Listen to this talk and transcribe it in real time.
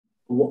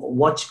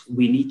what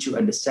we need to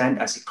understand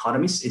as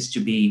economists is to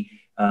be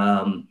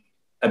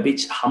a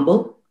bit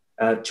humble,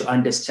 to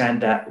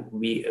understand that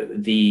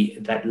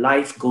that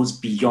life goes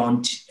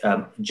beyond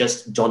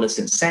just dollars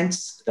and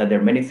cents, that there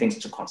are many things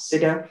to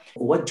consider.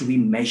 What do we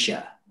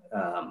measure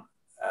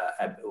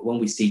when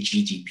we say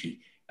GDP?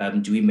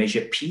 Do we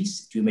measure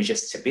peace? Do we measure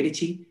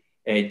stability?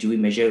 Do we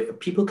measure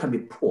people can be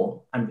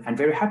poor and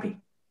very happy?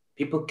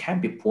 People can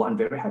be poor and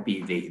very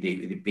happy.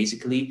 They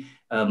basically,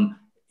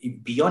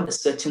 beyond a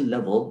certain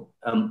level,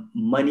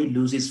 money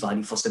loses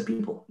value for some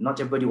people. Not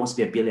everybody wants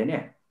to be a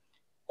billionaire.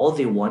 All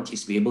they want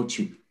is to be able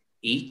to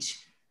eat,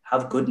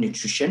 have good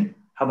nutrition,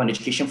 have an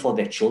education for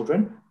their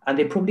children, and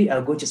they probably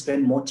are going to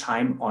spend more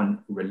time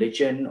on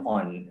religion,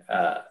 on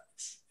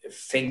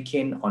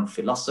thinking, on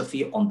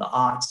philosophy, on the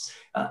arts,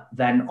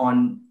 than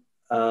on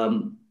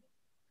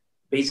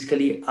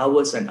basically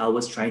hours and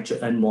hours trying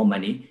to earn more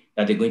money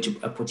that they're going to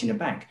put in a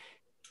bank.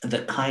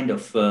 The kind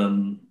of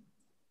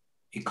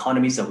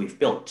economies that we've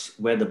built,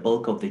 where the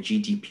bulk of the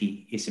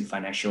GDP is in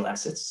financial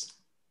assets,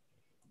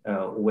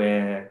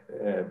 where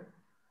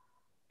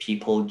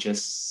people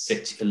just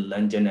sit in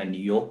London and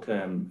New York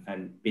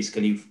and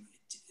basically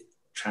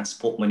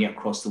transport money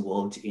across the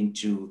world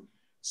into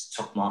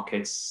stock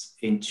markets,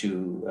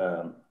 into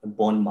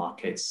bond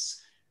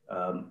markets,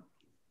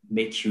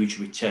 make huge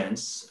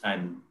returns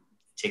and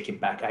take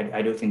it back.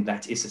 I don't think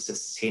that is a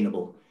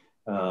sustainable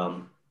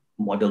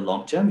model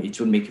long term. It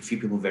will make a few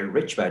people very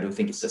rich, but I don't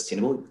think it's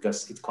sustainable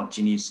because it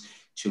continues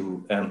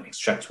to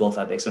extract wealth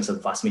at the expense of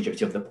the vast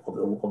majority of the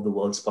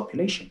world's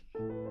population.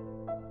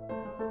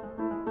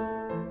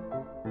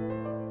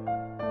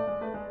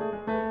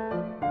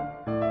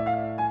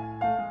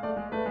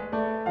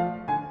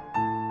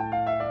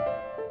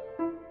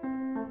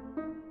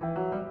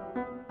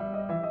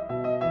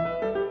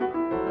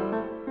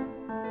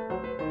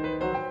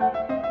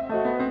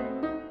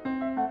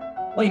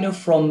 Well,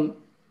 from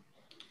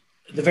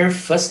the very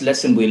first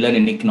lesson we learn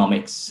in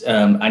economics,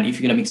 and if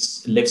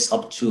economics lives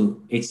up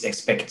to its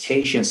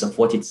expectations of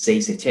what it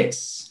says it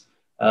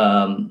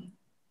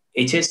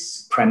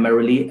is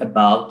primarily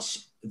about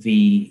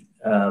the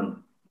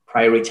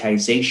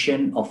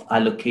prioritization of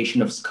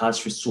allocation of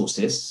scarce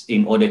resources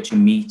in order to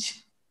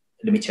meet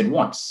limited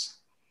wants.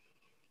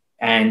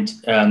 And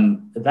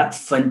that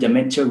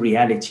fundamental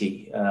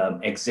reality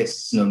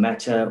exists no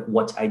matter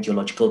what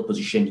ideological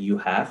position you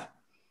have,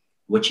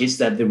 which is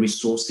that the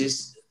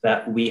resources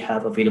that we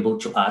have available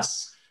to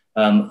us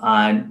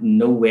are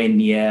nowhere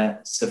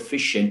near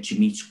sufficient to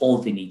meet all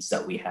the needs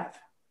that we have.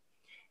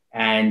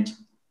 And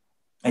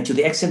to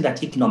the extent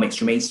that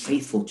economics remains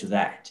faithful to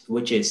that,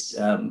 which is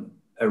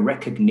a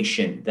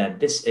recognition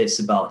that this is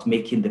about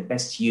making the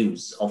best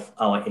use of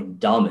our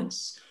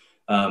endowments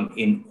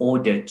in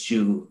order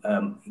to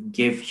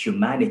give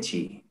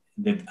humanity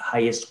the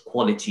highest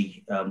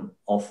quality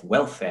of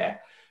welfare,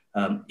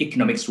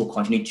 economics will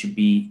continue to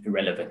be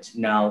relevant.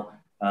 Now,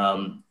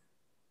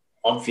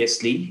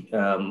 obviously,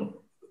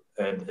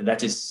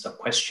 that is a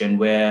question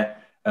where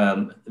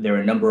there are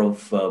a number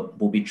of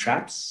booby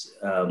traps.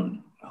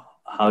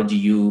 How do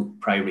you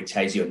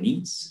prioritize your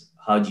needs?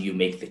 How do you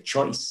make the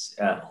choice?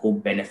 Who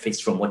benefits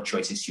from what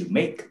choices you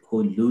make?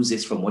 Who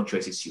loses from what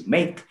choices you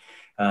make?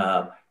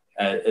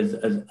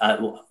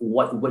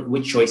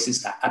 Which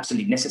choices are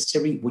absolutely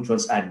necessary? Which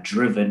ones are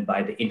driven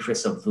by the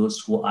interests of those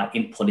who are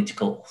in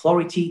political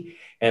authority?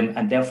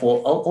 And therefore,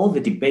 all the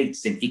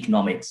debates in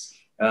economics,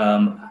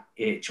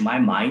 to my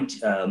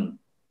mind,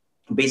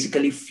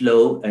 basically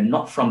flow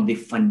not from the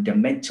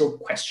fundamental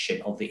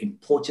question of the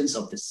importance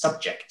of the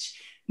subject,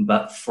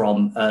 but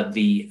from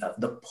the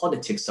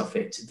politics of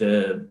it,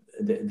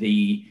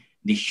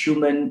 the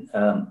human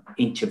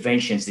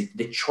interventions,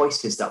 the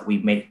choices that we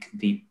make,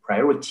 the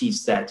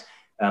priorities that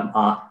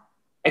are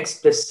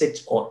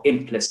explicit or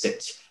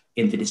implicit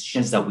in the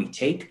decisions that we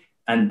take,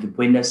 and the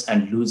winners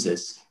and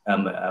losers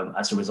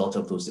as a result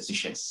of those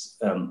decisions.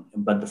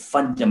 But the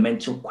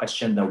fundamental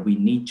question that we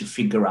need to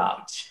figure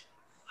out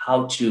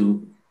how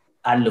to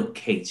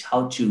allocate,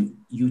 how to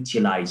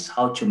utilize,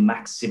 how to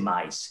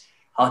maximize,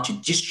 how to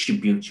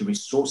distribute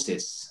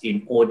resources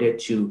in order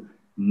to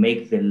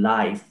make the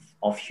life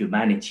of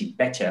humanity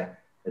better,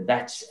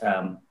 that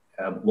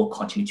will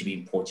continue to be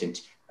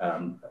important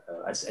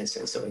as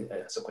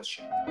a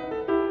question.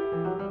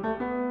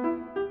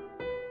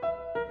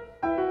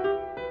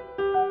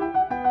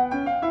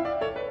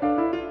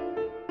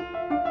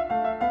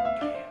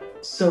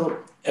 So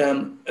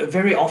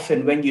very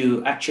often when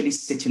you actually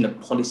sit in a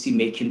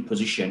policy-making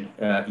position,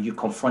 you're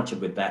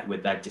confronted with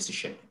that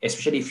decision,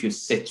 especially if you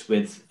sit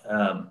with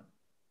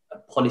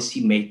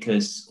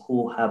policymakers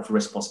who have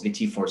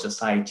responsibility for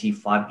society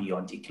far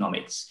beyond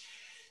economics.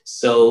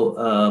 So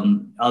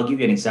I'll give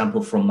you an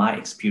example from my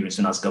experience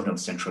when I was governor of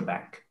the central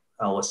bank.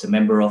 I was a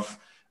member of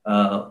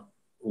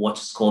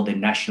what's called the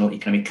National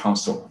Economic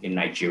Council in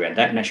Nigeria.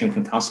 That National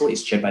Economic Council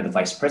is chaired by the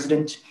vice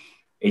president.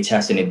 It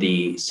has in it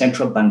the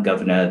central bank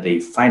governor,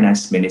 the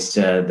finance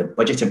minister, the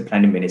budget and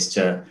planning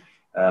minister,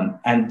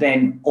 and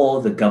then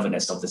all the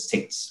governors of the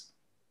states.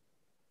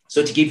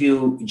 So to give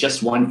you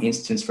just one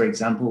instance, for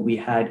example, we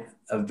had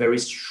a very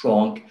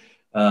strong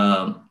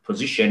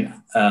position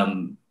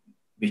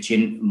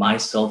between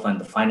myself and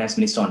the finance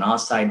minister on our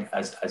side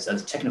as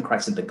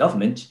technocrats in the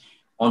government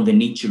on the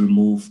need to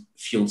remove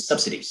fuel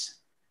subsidies.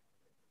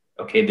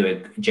 Okay,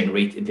 they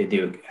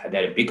had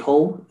a big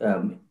hole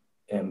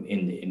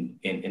in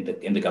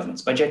the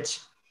government's budget.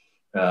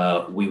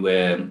 We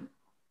were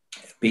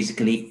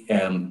basically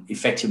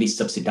effectively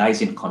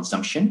subsidizing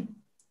consumption,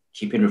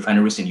 keeping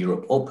refineries in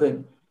Europe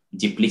open,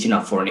 depleting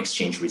our foreign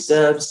exchange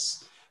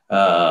reserves.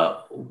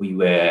 We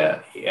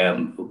were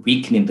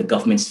weakening the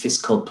government's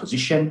fiscal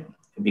position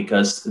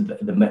because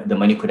the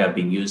money could have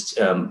been used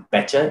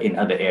better in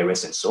other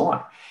areas and so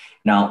on.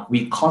 Now,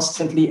 we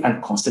constantly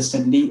and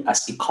consistently,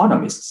 as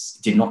economists,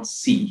 did not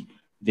see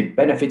the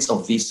benefits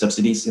of these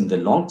subsidies in the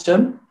long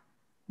term.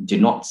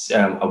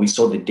 We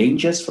saw the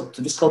dangers for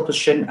the fiscal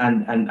position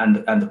and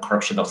the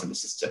corruption that was in the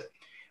system.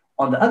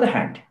 On the other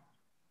hand,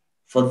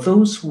 for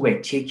those who were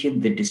taking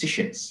the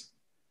decisions,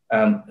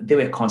 they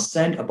were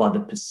concerned about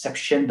the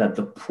perception that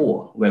the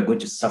poor were going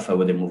to suffer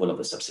with the removal of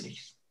the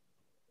subsidies.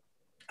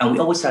 And we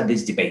always had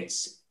these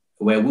debates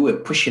where we were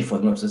pushing for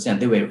the removal of subsidies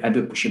and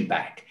they were pushing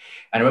back.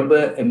 And I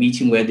remember a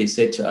meeting where they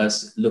said to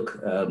us,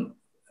 look,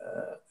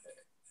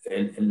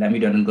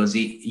 Lamido and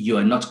Ngozi, you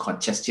are not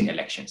contesting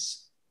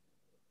elections.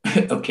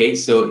 Okay,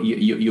 so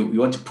you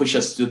want to push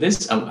us to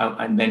this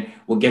and then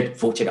we'll get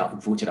voted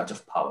out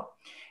of power.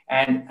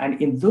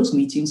 And in those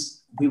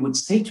meetings, we would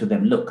say to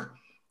them, look,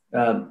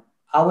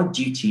 our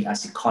duty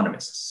as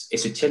economists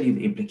is to tell you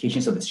the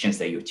implications of the decisions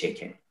that you're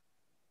taking.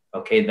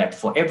 Okay, that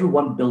for every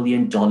 $1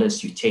 billion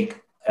you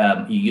take,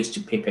 you use to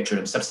pay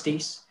petroleum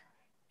subsidies,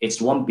 it's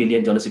 $1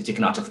 billion you've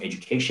taken out of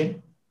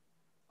education,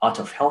 out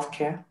of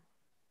healthcare,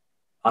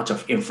 out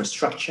of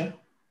infrastructure,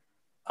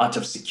 out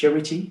of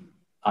security,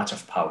 out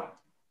of power.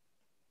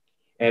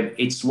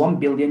 It's $1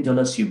 billion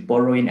you're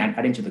borrowing and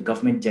adding to the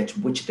government debt,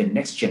 which the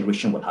next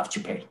generation will have to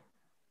pay.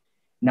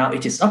 Now,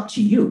 it is up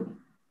to you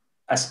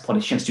as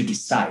politicians to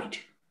decide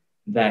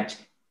that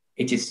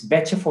it is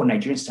better for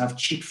Nigerians to have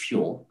cheap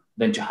fuel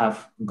than to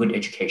have good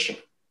education.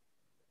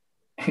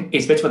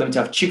 It's better for them to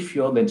have cheap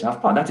fuel than to have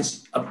power. That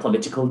is a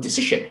political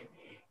decision.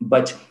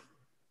 But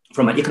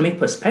from an economic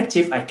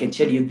perspective, I can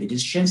tell you the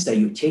decisions that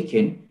you're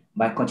taking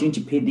by continuing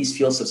to pay these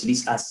fuel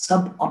subsidies are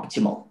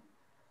suboptimal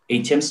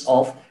in terms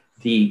of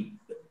the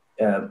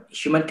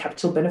human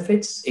capital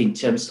benefits, in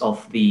terms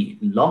of the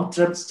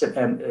long-term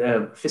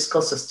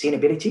fiscal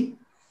sustainability,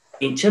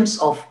 in terms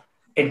of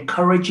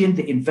encouraging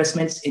the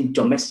investments in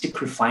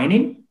domestic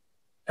refining,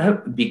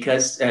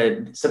 because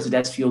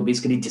subsidized fuel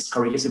basically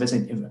discourages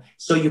investment.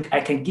 So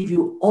I can give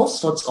you all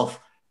sorts of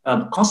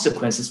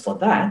consequences for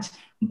that,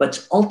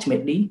 but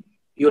ultimately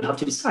you'll have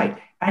to decide.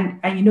 And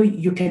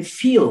you can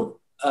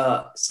feel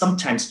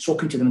sometimes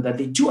talking to them that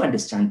they do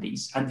understand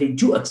these and they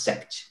do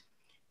accept,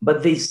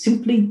 but they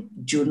simply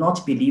do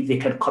not believe they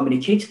can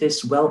communicate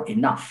this well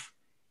enough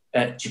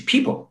to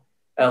people,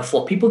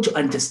 for people to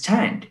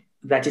understand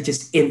that it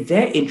is in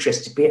their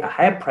interest to pay a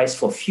higher price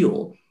for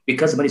fuel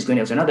because the money is going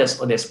elsewhere. Now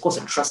there's of course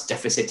a trust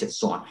deficit and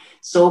so on.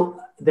 So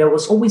there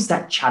was always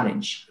that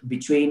challenge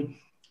between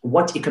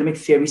what economic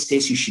theory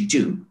says you should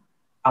do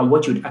and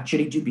what you would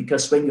actually do,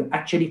 because when you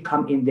actually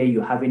come in there,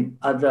 you're having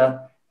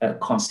other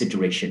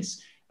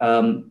considerations.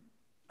 And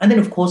then,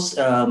 of course,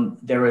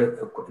 there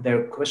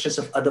are questions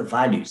of other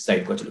values that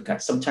you've got to look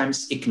at.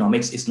 Sometimes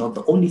economics is not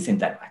the only thing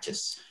that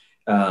matters.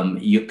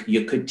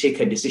 You could take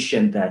a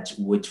decision that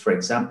would, for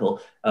example,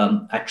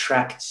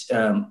 attract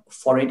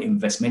foreign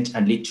investment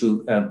and lead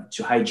to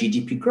high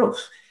GDP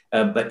growth.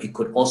 But it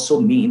could also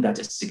mean that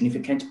a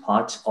significant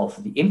part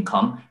of the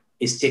income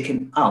is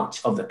taken out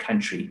of the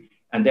country.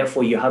 And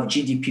therefore, you have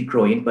GDP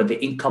growing, but the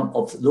income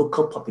of the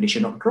local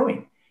population not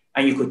growing.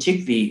 And you could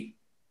take the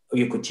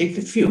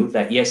view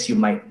that, yes, you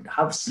might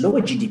have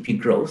slower GDP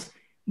growth,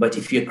 but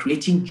if you're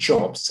creating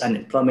jobs and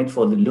employment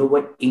for the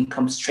lower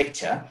income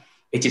strata,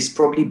 it is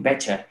probably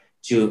better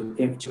to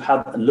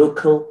have a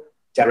local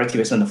direct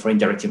investment and foreign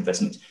direct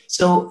investment.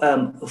 So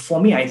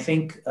for me, I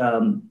think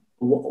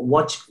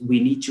what we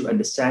need to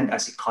understand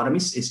as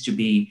economists is to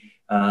be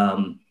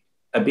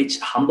a bit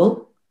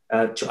humble,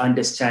 to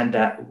understand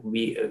that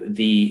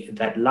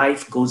that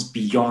life goes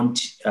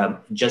beyond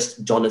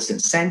just dollars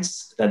and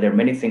cents, that there are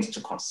many things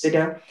to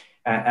consider,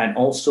 and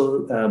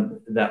also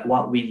that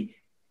what we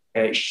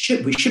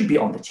should be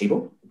on the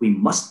table. We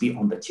must be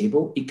on the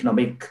table.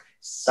 Economic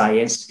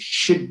science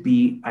should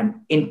be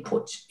an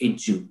input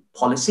into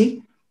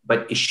policy,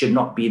 but it should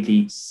not be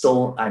the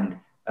sole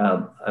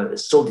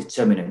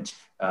determinant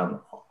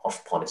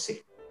of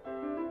policy.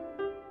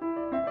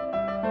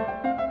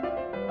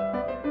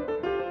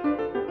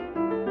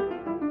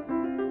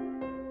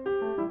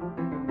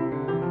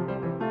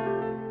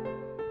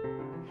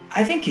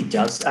 I think it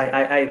does.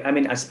 I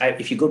mean,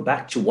 if you go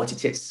back to what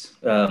it is,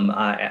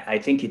 I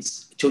think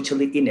it's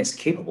totally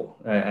inescapable,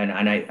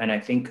 and I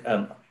think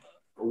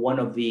one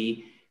of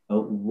the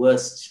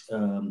worst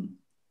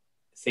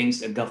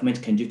things a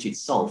government can do to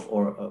itself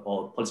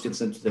or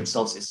policymakers to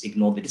themselves is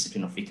ignore the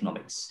discipline of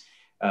economics.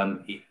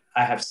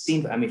 I have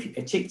seen, I mean,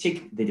 if you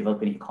take the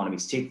developing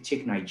economies,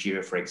 take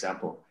Nigeria, for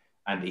example,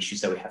 and the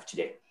issues that we have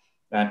today.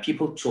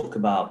 People talk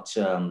about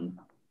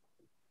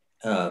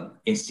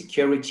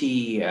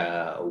insecurity,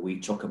 we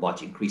talk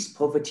about increased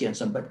poverty and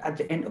so on, but at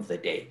the end of the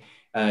day,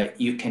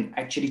 you can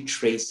actually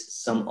trace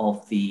some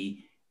of the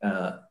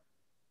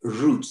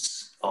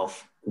roots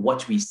of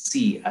what we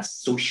see as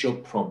social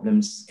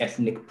problems,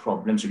 ethnic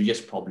problems, religious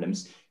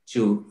problems,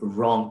 to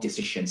wrong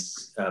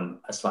decisions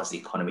as far as the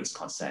economy is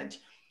concerned.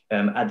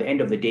 At the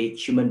end of the day,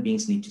 human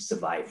beings need to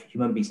survive.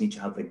 Human beings need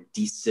to have a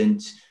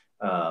decent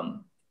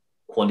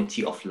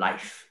quality of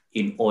life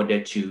in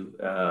order to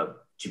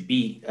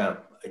be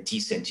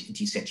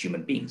decent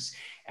human beings.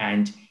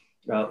 And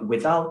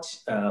without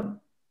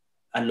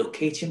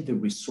allocating the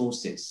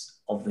resources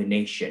of the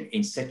nation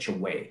in such a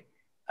way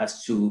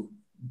as to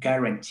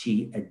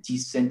guarantee a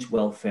decent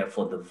welfare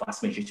for the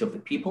vast majority of the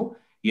people,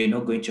 you're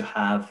not going to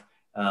have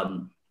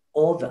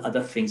all the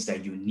other things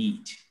that you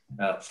need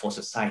for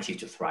society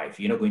to thrive.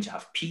 You're not going to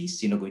have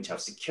peace, you're not going to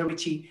have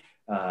security,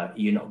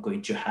 you're not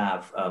going to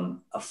have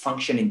a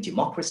functioning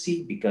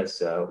democracy,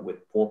 because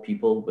with poor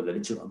people, with a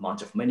little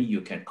amount of money,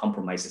 you can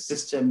compromise the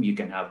system, you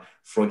can have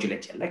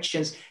fraudulent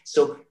elections.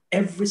 So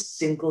every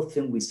single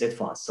thing we set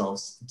for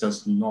ourselves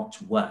does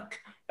not work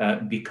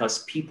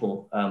because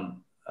people are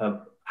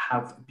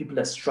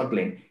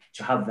struggling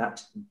to have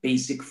that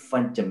basic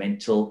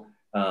fundamental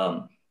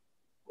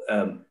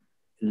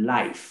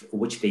life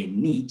which they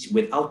need,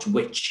 without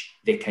which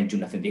they can do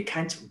nothing. They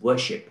can't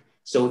worship.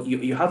 So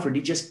you have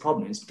religious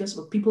problems because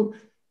of people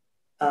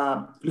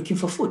looking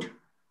for food.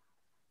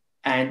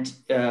 And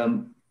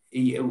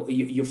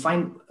you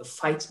find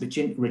fights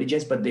between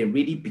religions, but they're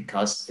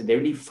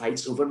really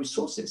fights over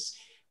resources.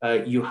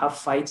 You have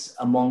fights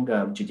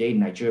among today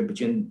in Nigeria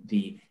between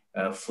the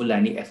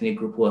Fulani ethnic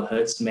group who are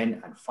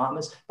herdsmen and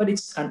farmers, but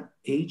it's an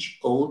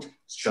age-old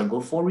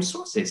struggle for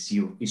resources.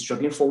 You're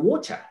struggling for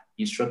water,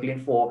 you're struggling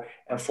for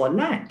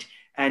land.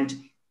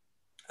 And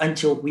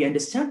until we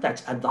understand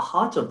that at the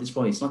heart of this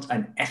problem is not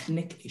an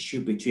ethnic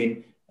issue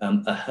between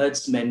a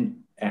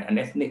herdsman, an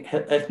ethnic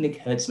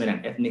herdsman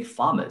and ethnic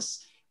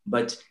farmers,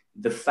 but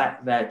the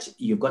fact that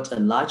you've got a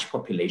large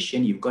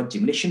population, you've got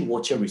diminishing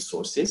water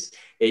resources,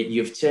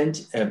 you've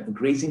turned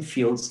grazing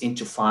fields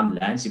into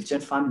farmlands, you've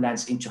turned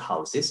farmlands into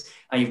houses,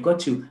 and you've got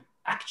to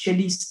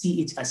actually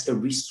see it as a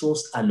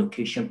resource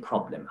allocation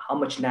problem. How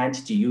much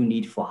land do you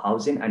need for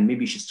housing? And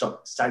maybe you should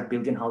start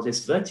building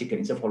houses vertically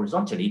instead of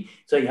horizontally,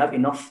 so you have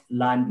enough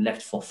land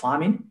left for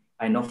farming,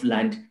 enough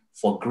land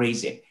for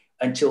grazing,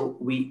 until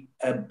we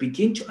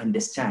begin to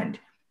understand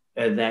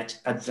that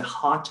at the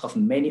heart of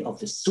many of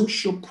the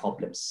social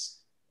problems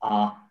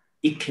are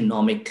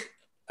economic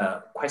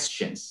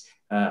questions.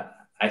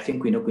 I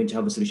think we're not going to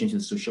have a solution to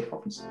the social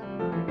problems.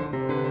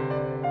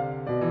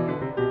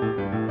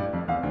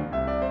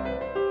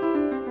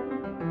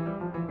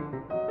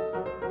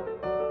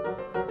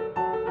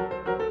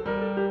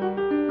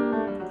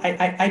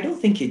 I don't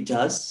think it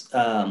does,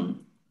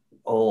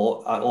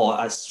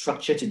 or as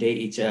structured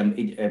today,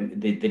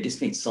 the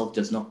Disney itself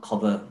does not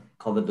cover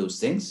those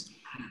things.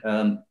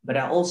 But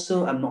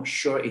I'm not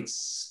sure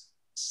it's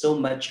so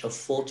much a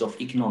fault of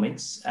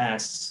economics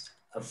as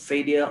a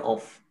failure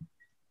of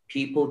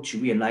people to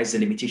realize the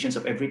limitations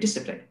of every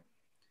discipline.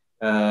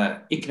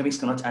 Economics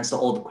cannot answer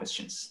all the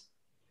questions.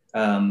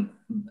 And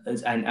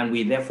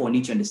we therefore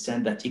need to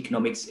understand that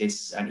economic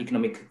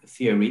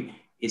theory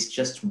is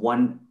just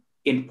one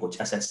input,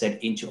 as I said,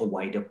 into a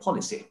wider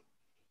policy.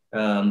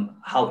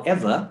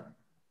 However,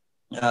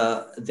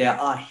 there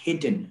are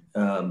hidden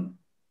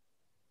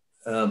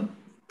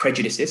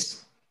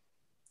prejudices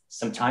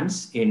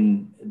sometimes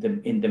in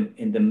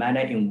the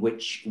manner in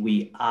which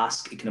we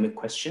ask economic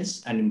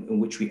questions and in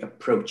which we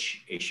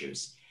approach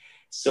issues.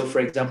 So, for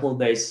example,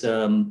 there's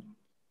a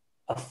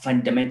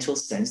fundamental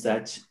sense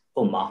that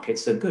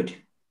markets are good.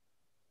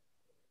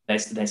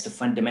 There's the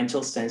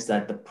fundamental sense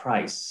that the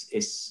price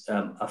is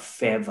a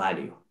fair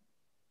value.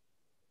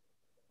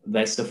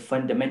 There's a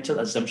fundamental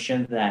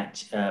assumption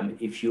that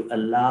if you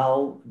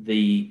allow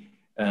the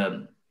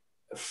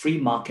free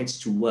markets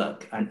to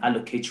work and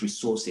allocate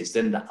resources,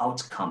 then the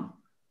outcome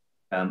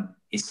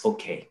is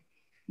okay.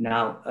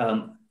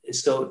 Now,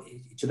 so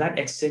to that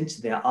extent,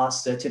 there are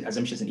certain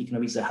assumptions in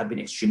economics that have been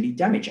extremely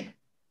damaging.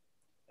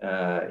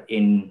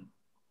 In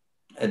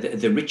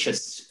the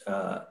richest,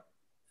 I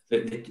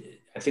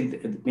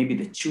think maybe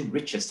the two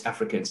richest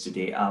Africans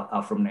today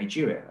are from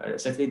Nigeria.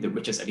 Certainly the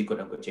richest, Aliko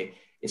Dangote,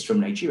 is from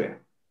Nigeria.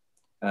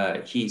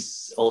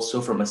 He's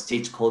also from a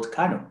state called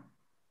Kano.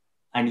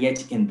 And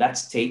yet in that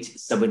state,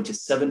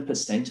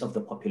 77% of the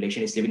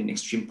population is living in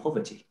extreme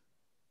poverty.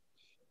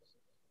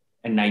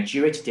 And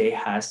Nigeria today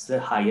has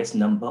the highest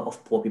number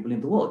of poor people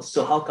in the world.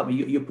 So how come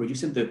you're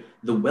producing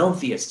the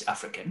wealthiest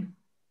African,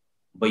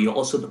 but you're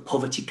also the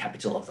poverty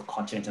capital of the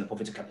continent and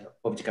poverty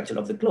capital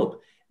of the globe?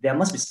 There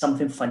must be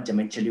something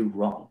fundamentally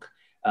wrong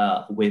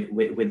with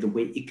the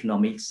way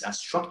economics are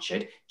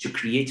structured to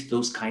create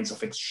those kinds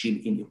of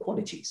extreme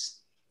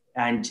inequalities.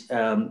 And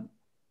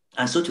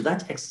so to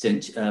that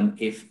extent,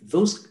 if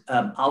those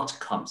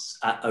outcomes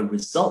are a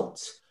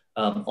result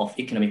of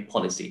economic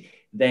policy,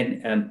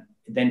 then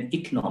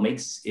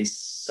economics is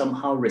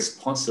somehow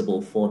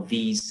responsible for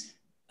these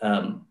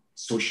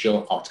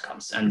social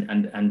outcomes.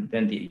 And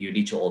then you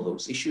lead to all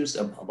those issues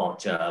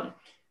about,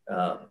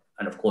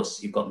 and of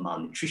course, you've got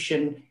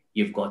malnutrition,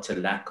 you've got a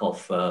lack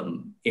of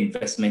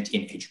investment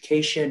in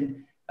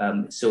education.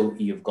 So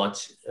you've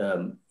got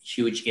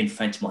huge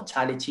infant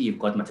mortality, you've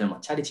got maternal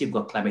mortality, you've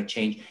got climate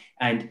change.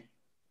 And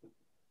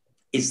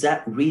is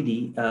that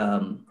really,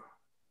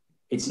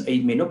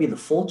 it may not be the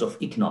fault of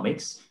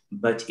economics,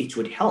 but it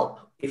would help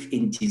if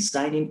in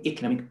designing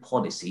economic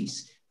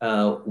policies,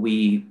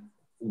 we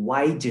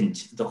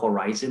widened the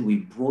horizon, we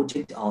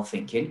broadened our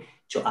thinking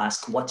to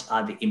ask what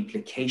are the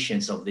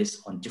implications of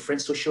this on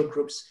different social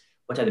groups,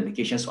 what are the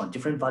implications on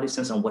different value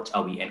systems, and what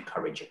are we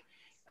encouraging?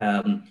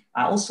 I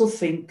also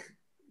think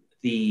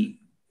the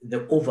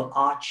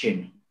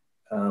overarching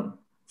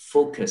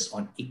focus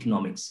on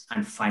economics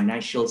and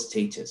financial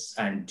status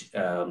and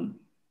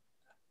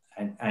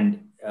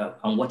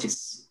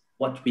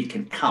what we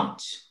can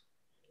count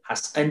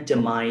has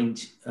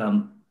undermined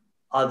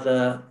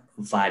other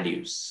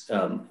values.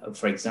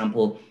 For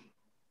example,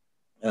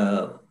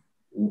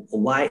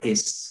 why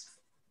is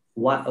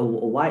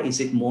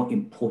it more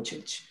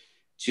important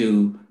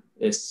to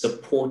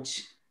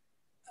support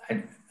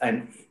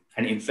an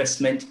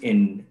investment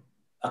in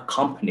a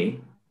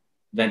company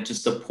than to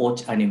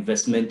support an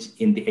investment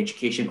in the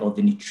education or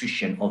the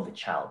nutrition of the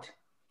child?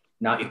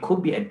 Now, it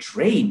could be a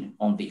drain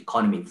on the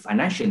economy,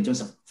 financial, in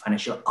terms of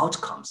financial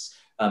outcomes.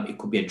 It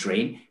could be a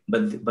drain,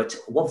 but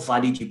what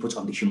value do you put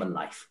on the human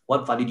life?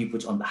 What value do you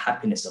put on the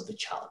happiness of the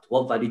child?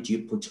 What value do you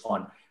put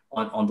on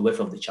the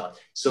welfare of the child?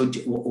 So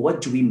what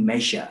do we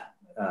measure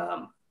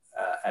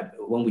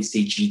when we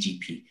say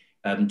GDP?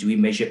 Do we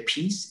measure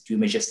peace? Do we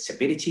measure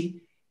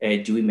stability?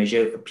 Do we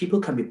measure, people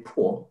can be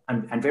poor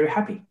and very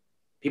happy.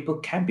 People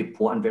can be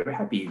poor and very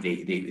happy.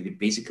 They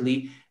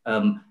basically,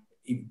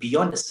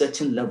 beyond a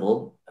certain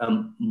level,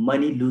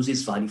 money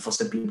loses value for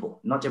some people.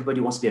 Not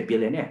everybody wants to be a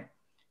billionaire.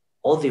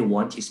 All they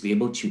want is to be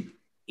able to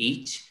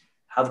eat,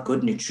 have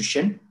good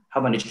nutrition,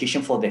 have an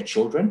education for their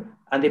children,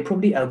 and they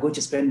probably are going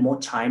to spend more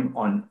time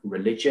on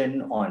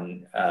religion,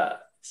 on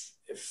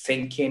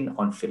thinking,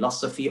 on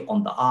philosophy,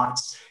 on the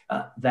arts,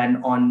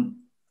 than on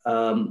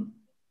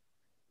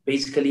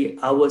basically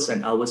hours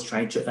and hours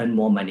trying to earn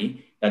more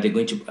money that they're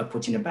going to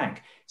put in a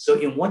bank. So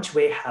in what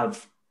way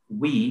have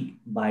we,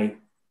 by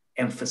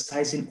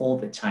emphasizing all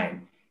the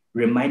time,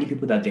 reminding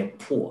people that they're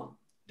poor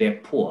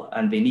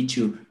and they need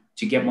to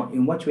get more,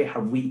 in what way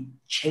have we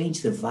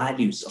changed the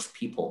values of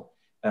people,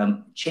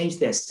 changed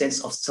their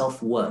sense of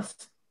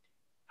self-worth?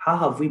 How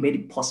have we made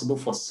it possible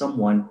for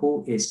someone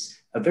who is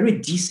a very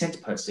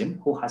decent person,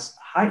 who has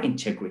high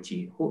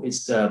integrity, who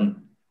is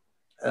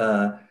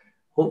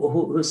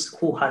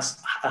who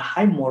has a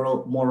high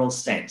moral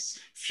sense,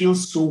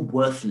 feels so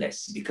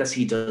worthless because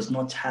he does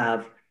not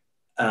have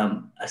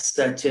a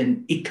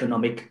certain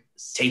economic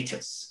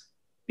status?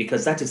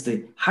 Because that is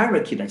the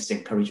hierarchy that's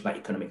encouraged by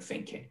economic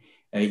thinking.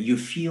 You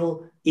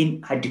feel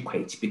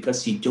inadequate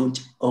because you don't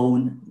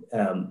own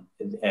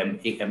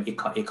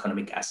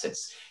economic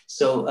assets.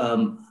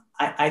 So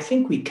I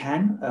think we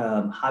can,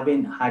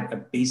 having had a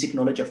basic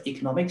knowledge of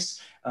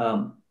economics,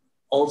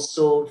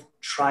 also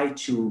try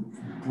to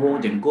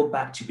broaden, go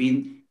back to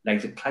being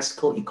like the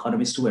classical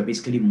economists who were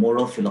basically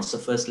moral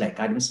philosophers like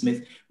Adam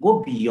Smith, go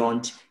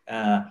beyond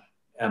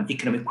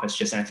economic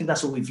questions. And I think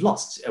that's what we've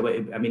lost. I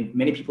mean,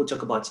 many people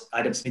talk about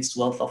Adam Smith's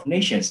Wealth of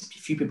Nations.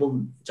 Few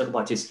people talk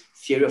about his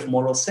theory of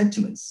moral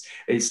sentiments.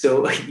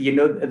 So, you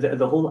know,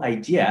 the whole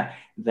idea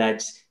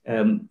that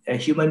a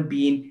human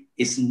being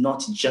is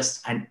not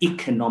just an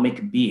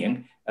economic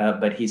being,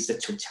 but he's the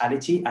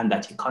totality, and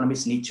that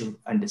economists need to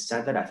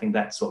understand that. I think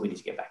that's what we need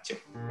to get back to.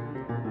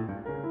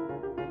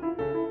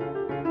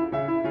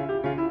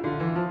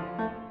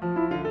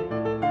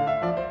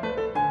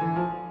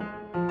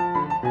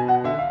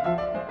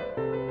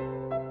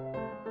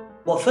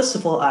 Well, first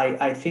of all,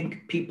 I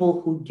think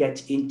people who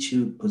get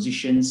into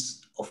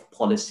positions of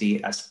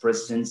policy as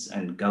presidents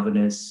and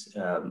governors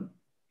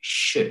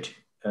should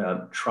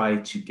try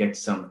to get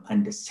some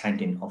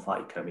understanding of how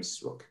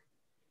economists work.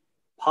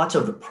 Part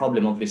of the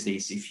problem, obviously,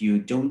 is if you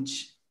don't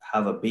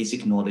have a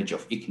basic knowledge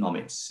of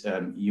economics,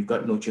 you've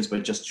got no choice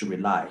but just to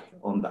rely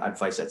on the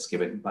advice that's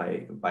given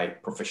by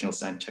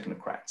professionals and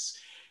technocrats.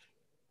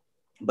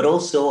 But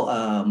also,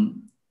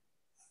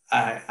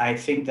 I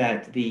think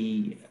that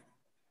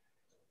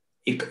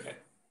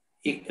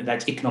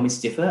that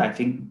economists differ. I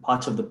think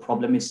part of the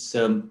problem is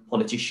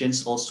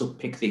politicians also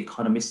pick the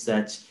economists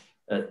that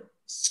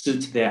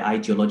suit their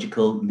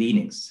ideological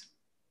leanings.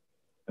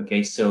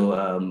 Okay,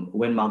 so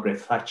when Margaret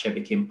Thatcher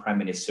became Prime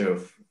Minister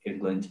of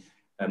England,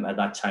 at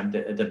that time,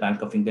 the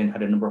Bank of England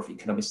had a number of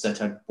economists that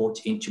had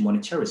bought into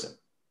monetarism.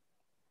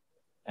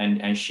 And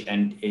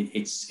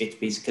it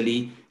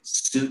basically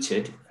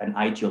suited an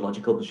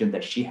ideological position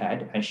that she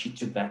had, and she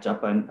took that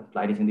up and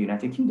applied it in the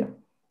United Kingdom.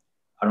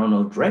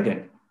 Ronald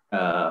Reagan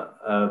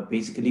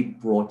basically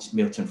brought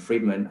Milton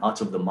Friedman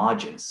out of the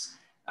margins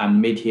and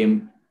made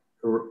him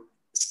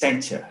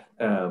center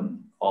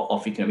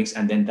of economics,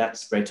 and then that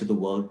spread to the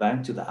World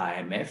Bank, to the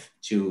IMF,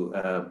 to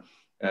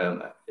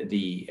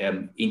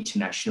the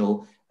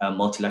international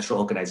multilateral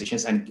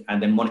organizations, and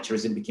then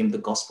monetarism became the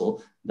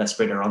gospel that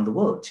spread around the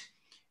world.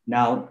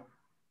 Now,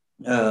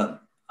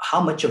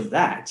 how much of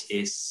that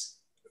is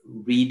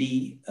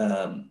really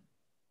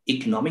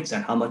economics,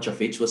 and how much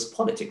of it was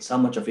politics? How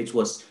much of it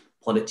was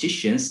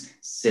politicians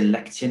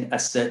selecting a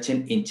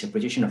certain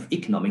interpretation of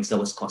economics that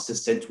was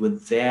consistent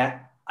with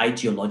their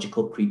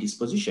ideological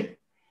predisposition?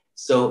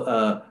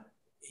 So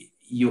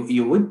you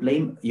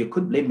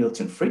could blame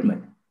Milton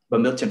Friedman, but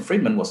Milton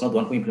Friedman was not the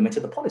one who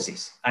implemented the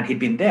policies, and he'd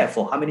been there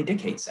for how many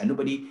decades, and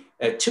nobody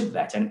took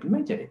that and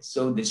implemented it.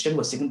 So the decision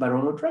was taken by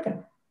Ronald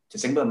Reagan,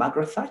 taken by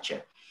Margaret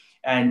Thatcher,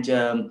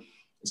 and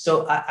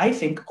so I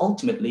think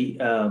ultimately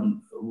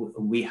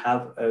we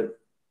have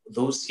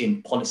those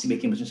in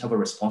policymaking positions have a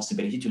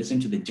responsibility to listen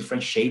to the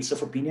different shades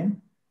of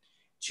opinion,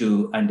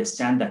 to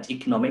understand that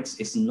economics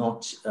is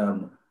not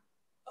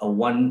a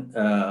one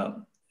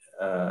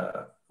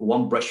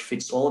brush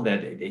fits all,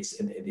 that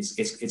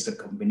it's a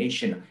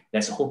combination.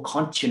 There's a whole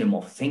continuum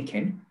of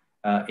thinking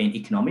in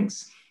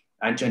economics,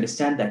 and to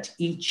understand that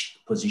each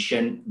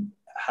position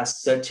has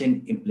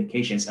certain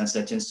implications and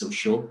certain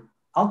social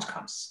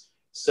outcomes.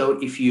 So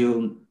if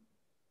you,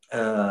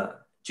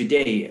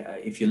 today,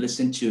 if you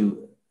listen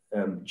to,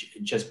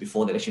 just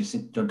before the election,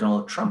 listen to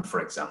Donald Trump, for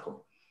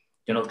example,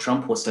 Donald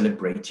Trump was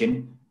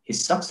celebrating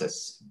his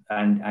success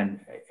and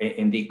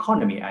in the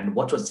economy. And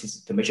what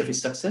was the measure of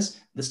his success?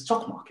 The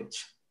stock market.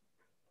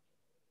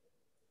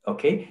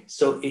 Okay,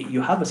 so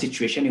you have a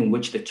situation in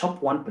which the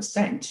top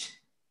 1%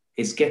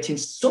 is getting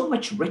so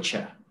much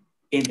richer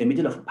in the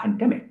middle of a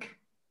pandemic,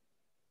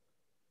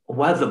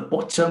 while the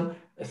bottom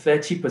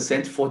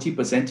 30%,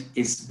 40%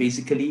 is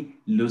basically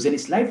losing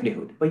its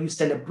livelihood. But you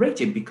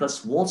celebrate it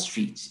because Wall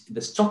Street,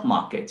 the stock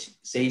market,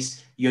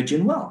 says you're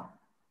doing well.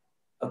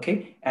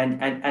 Okay,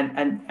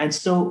 and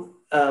so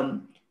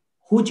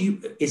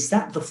is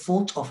that the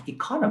fault of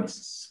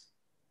economists,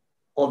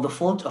 or the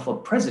fault of a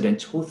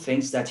president who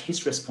thinks that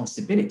his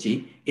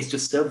responsibility is to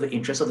serve the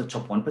interests of the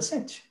top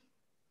 1%?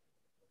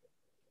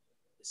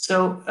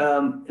 So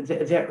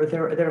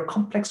there are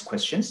complex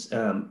questions.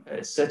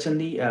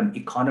 Certainly,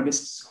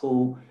 economists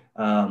who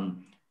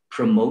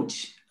promote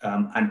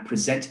and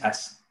present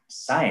as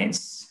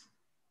science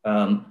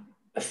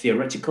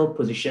theoretical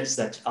positions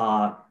that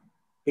are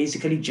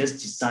basically just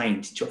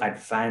designed to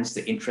advance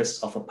the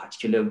interests of a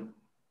particular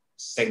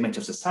segment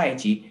of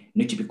society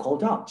need to be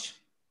called out.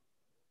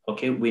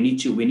 Okay, we need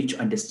to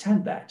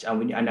understand that,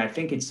 and I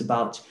think it's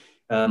about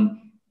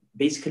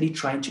basically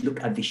trying to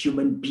look at the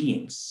human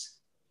beings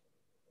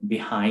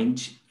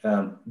behind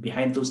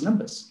those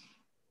numbers.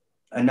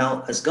 And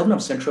now, as governor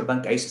of central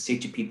bank, I used to say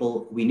to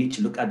people, we need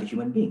to look at the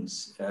human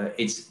beings.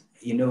 It's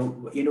when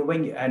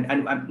and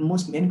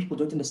many people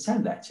don't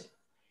understand that.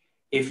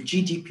 If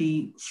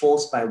GDP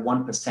falls by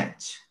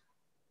 1%,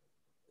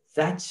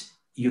 that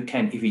you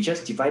can, if you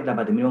just divide that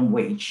by the minimum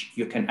wage,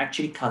 you can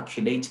actually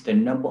calculate the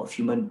number of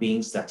human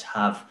beings that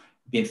have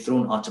been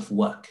thrown out of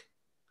work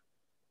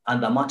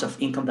and the amount of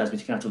income that's been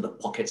taken out of the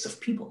pockets of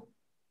people.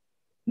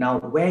 Now,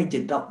 where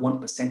did that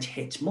 1%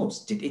 hit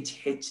most? Did it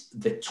hit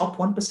the top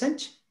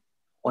 1%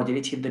 or did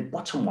it hit the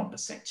bottom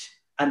 1%?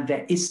 And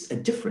there is a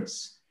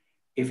difference.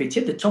 If it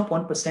hit the top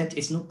 1%,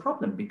 it's no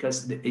problem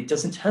because it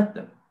doesn't hurt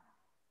them.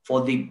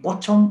 For the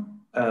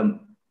bottom 20,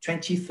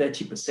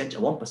 30%, a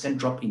 1%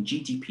 drop in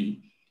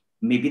GDP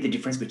may be the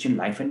difference between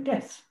life and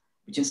death,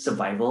 between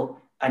survival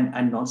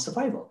and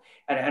non-survival.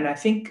 And I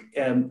think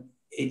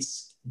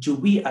do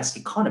we as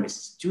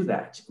economists do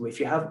that? If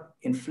you have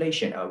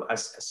inflation,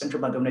 as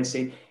central bank governors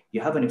say,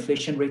 you have an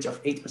inflation rate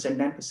of 8%,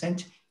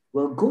 9%,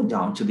 well, go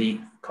down to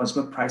the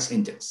consumer price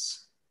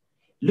index.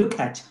 Look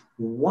at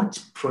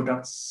what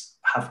products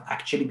have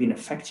actually been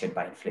affected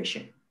by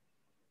inflation.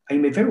 And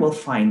you may very well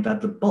find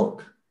that the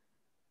bulk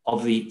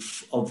of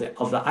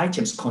the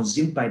items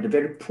consumed by the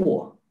very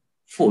poor,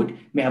 food,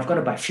 may have gone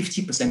up by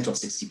 50% or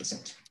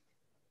 60%.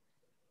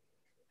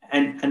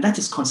 And that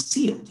is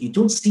concealed. You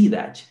don't see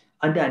that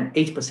under an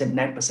 8%,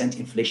 9%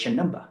 inflation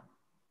number,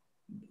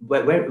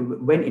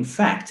 when in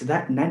fact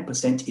that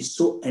 9% is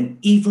so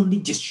unevenly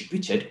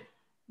distributed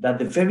that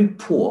the very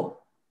poor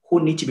who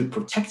need to be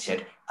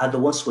protected are the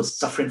ones who are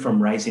suffering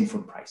from rising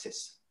food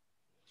prices.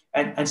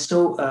 And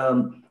so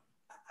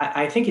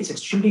I think it's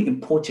extremely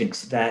important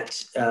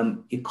that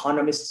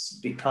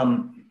economists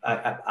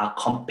are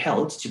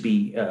compelled to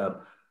be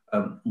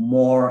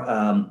more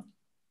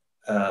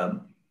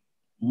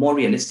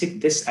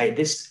realistic.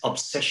 This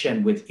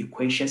obsession with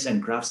equations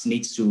and graphs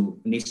needs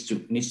to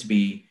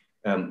be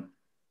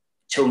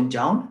toned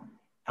down,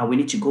 and we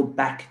need to go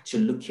back to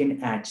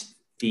looking at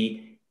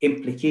the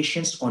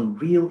implications on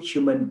real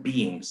human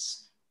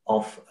beings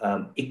of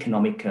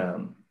economic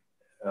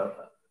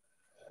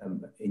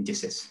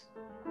indices.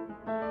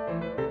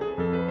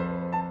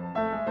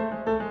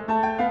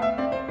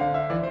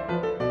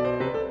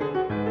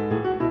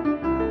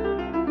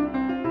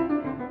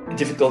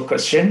 Difficult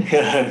question.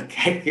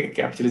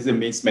 Capitalism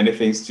means many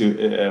things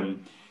to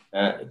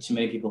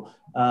many people.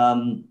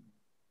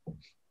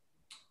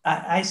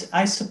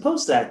 I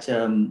suppose that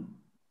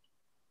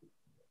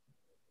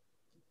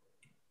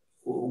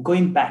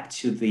going back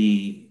to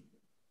the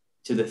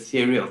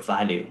theory of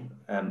value,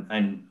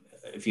 and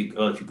if you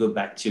go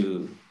back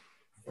to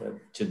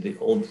the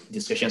old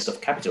discussions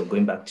of capital,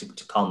 going back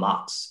to Karl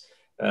Marx,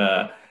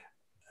 uh,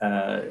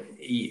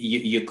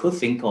 you could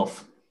think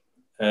of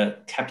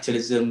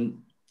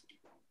capitalism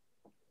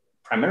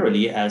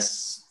primarily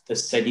as the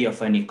study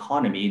of an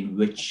economy in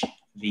which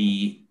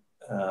the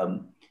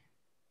um,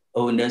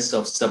 owners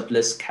of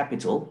surplus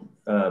capital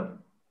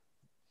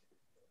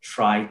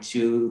try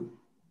to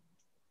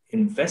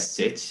invest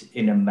it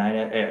in a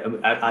manner,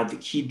 are the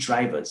key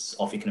drivers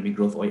of economic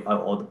growth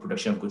or the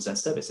production of goods and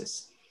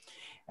services.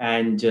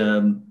 And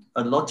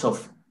a lot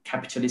of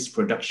capitalist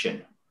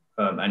production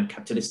and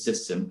capitalist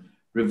system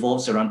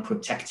revolves around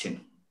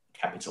protecting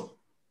capital.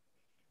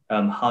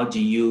 How do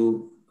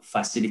you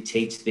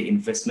facilitate the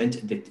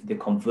investment, the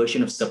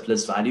conversion of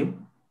surplus value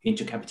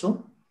into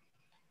capital?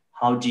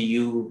 How do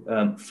you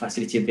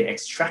facilitate the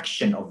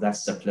extraction of that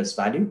surplus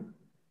value?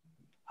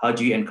 How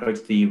do you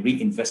encourage the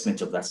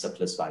reinvestment of that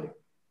surplus value?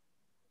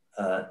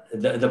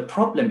 The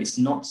problem is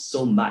not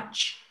so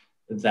much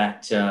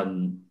that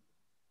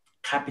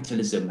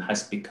capitalism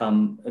has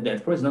become, the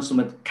problem is not so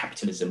much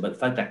capitalism, but the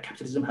fact that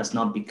capitalism has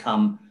now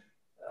become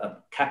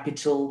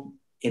capital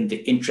in the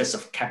interest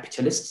of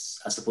capitalists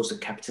as opposed to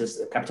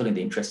capital in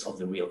the interest of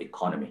the real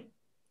economy.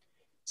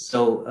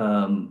 So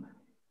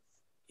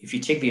if you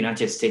take the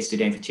United States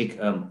today, if you take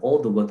all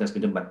the work that's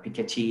been done by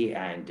Piketty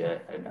and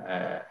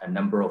a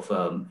number of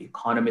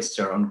economists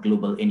around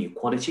global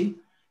inequality,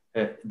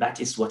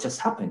 that is what has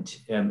happened.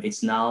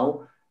 It's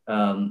now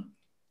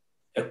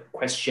a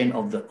question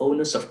of the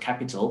owners of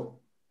capital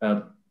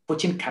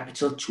putting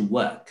capital to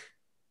work,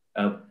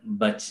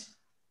 but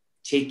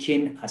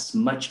taking as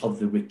much of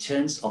the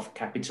returns of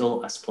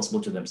capital as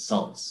possible to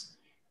themselves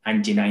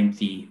and denying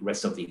the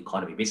rest of the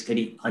economy,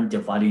 basically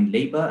undervaluing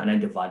labor and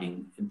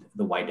undervaluing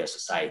the wider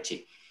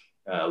society,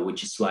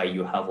 which is why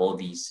you have all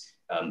these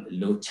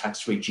low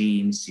tax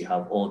regimes, you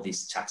have all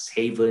these tax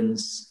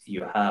havens,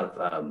 you have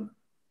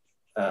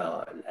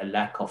a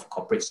lack of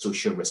corporate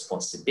social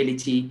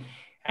responsibility.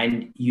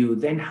 And you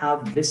then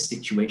have this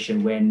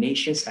situation where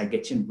nations are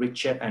getting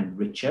richer and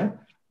richer,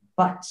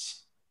 but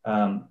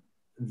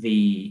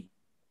the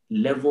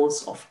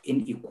levels of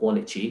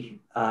inequality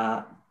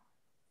are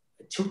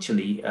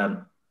totally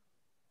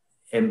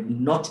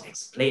not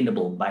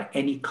explainable by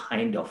any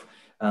kind of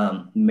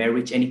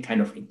merit, any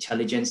kind of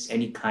intelligence,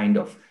 any kind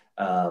of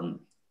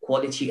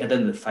quality, other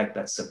than the fact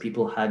that some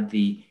people had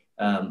the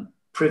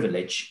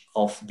privilege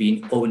of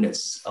being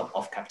owners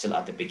of capital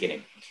at the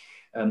beginning.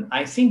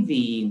 I think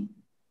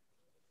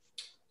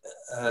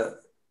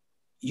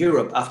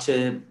Europe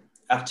after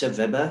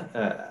Weber,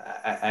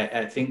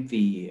 I think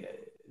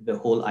the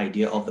whole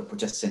idea of the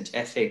Protestant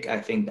ethic, I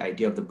think the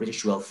idea of the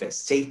British welfare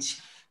state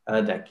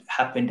that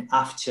happened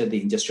after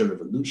the Industrial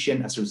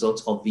Revolution as a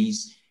result of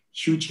these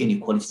huge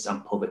inequalities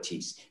and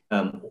poverties.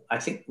 I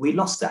think we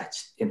lost that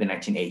in the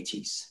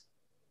 1980s,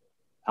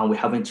 and we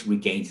haven't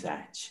regained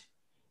that.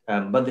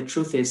 But the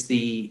truth is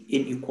the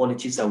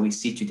inequalities that we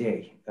see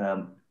today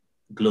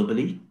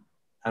globally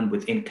and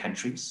within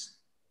countries,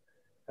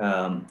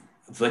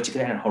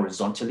 vertically and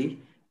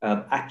horizontally,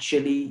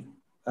 actually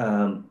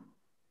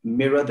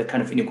mirror the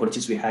kind of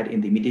inequalities we had in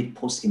the immediate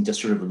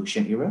post-industrial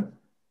revolution era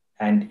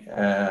and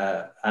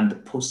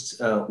the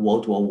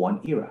post-World War I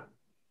era.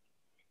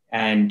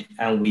 And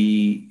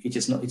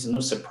it's no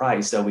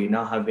surprise that we're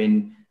now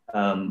having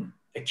a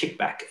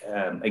kickback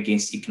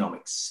against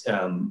economics.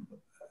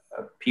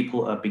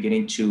 People are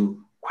beginning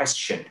to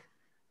question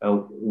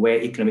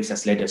where economics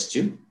has led us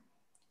to,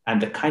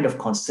 and the kind of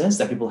concerns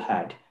that people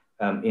had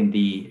in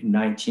the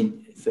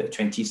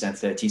 1920s and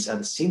 30s are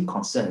the same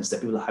concerns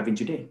that people are having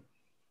today.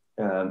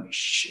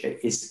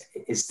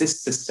 Is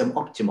this system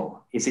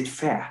optimal? Is it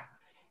fair?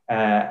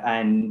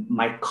 And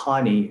Mike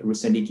Carney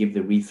recently gave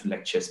the Reith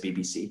Lectures,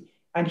 BBC,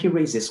 and he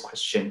raised this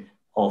question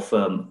of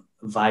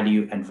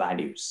value and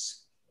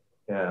values.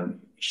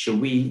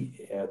 Should we,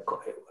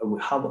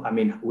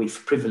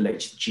 we've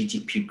privileged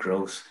GDP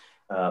growth,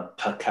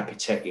 per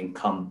capita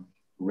income,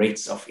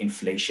 rates of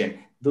inflation.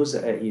 Those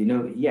are,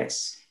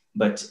 yes,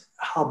 but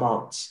how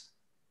about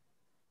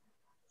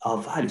our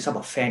values? How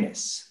about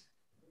fairness?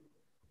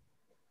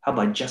 How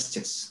about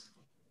justice?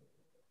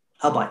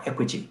 How about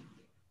equity?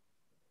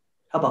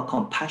 How about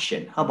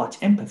compassion? How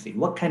about empathy?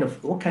 What kind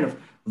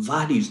of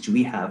values do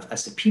we have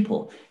as a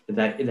people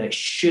that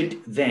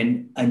should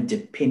then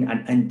underpin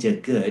and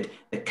undergird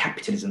the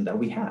capitalism that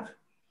we have?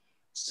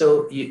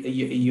 So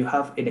you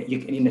have,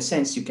 in a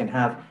sense, you can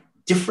have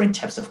different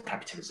types of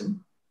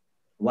capitalism,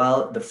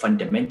 while the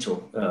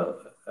fundamental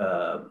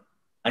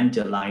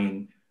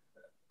underlying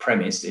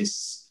premise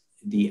is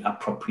the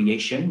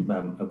appropriation,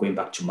 going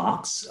back to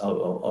Marx,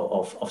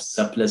 of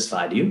surplus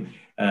value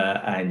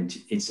and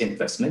its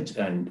investment.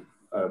 And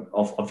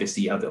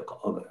obviously, you have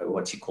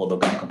what you call the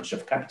organic composition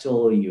of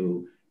capital.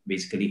 You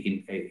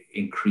basically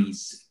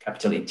increase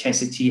capital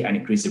intensity and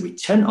increase the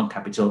return on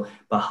capital.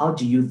 But how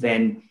do you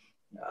then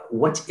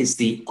what is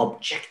the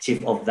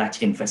objective of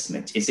that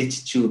investment? Is it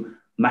to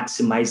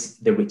maximize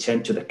the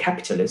return to the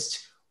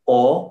capitalist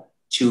or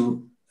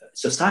to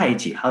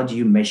society? How do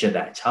you measure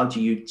that? How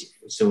do you,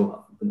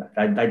 so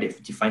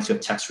that defines your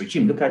tax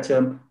regime. Look at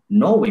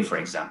Norway, for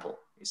example.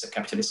 It's a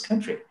capitalist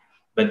country,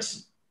 but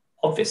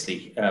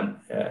obviously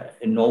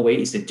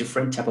Norway is a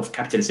different type of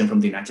capitalism from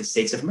the United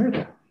States of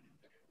America.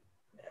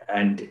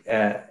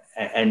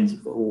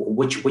 And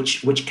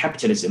which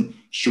capitalism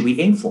should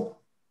we aim for?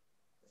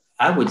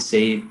 I would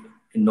say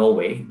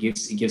Norway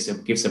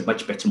gives a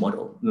much better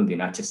model than the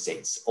United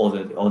States or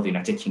the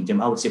United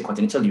Kingdom. I would say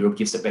continental Europe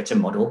gives a better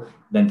model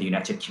than the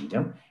United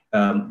Kingdom.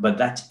 But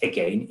that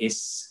again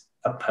is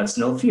a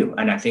personal view,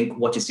 and I think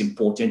what is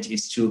important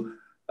is to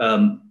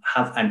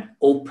have an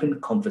open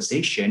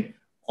conversation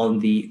on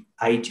the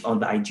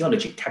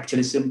ideology.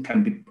 Capitalism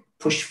can be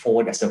pushed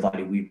forward as a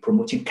value. We're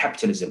promoting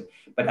capitalism,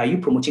 but are you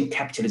promoting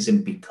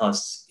capitalism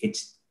because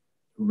it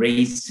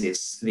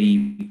raises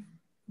the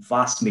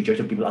vast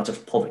majority of people out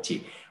of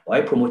poverty? Or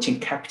are you promoting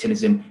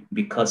capitalism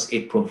because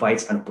it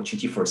provides an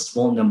opportunity for a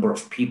small number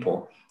of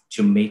people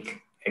to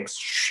make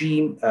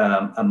extreme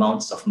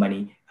amounts of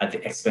money at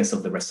the expense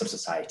of the rest of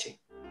society?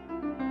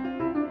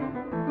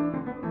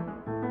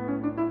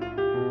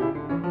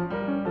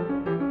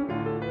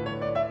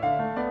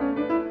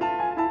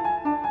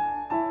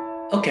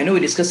 Okay, I know we're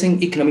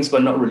discussing economics,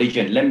 but not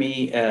religion. Let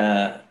me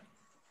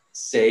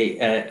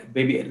say,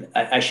 maybe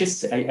I should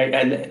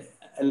say,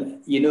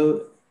 you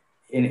know,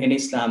 in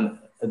Islam,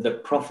 the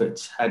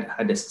Prophet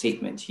had a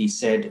statement. He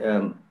said,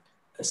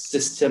 a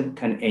system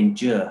can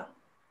endure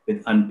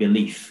with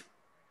unbelief,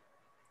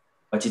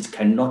 but it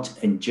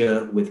cannot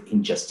endure with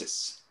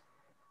injustice.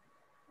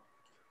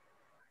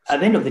 At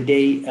the end of the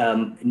day,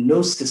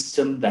 no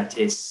system that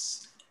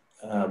is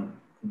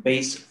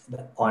based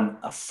on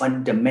a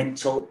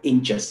fundamental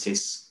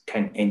injustice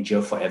can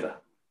endure forever.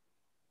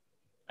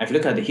 If you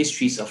look at the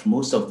histories of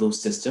most of those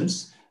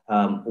systems,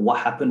 what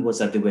happened was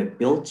that they were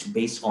built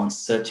based on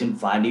certain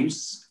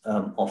values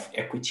of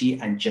equity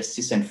and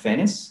justice and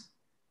fairness,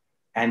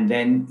 and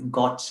then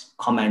got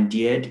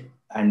commandeered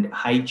and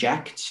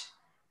hijacked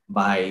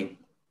by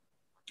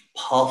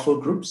powerful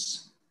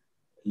groups,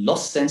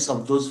 lost sense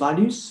of those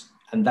values,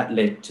 and that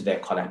led to their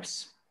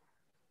collapse.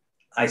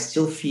 I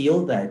still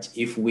feel that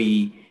if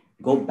we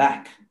go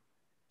back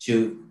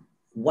to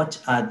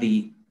what are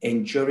the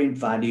enduring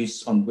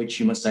values on which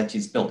human society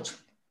is built,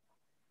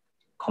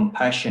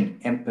 compassion,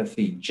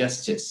 empathy,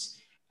 justice,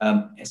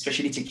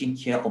 especially taking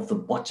care of the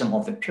bottom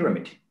of the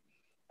pyramid.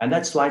 And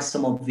that's why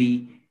some of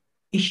the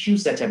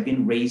issues that have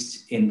been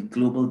raised in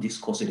global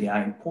discourse today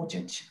are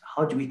important.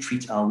 How do we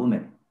treat our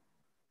women?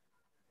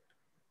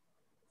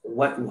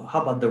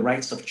 How about the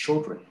rights of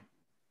children?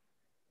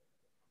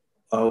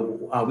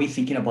 Are we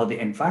thinking about the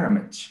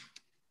environment?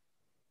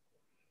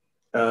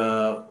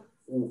 What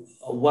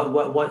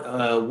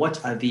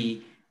are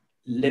the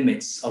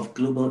limits of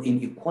global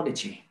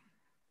inequality?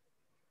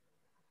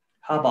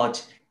 How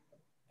about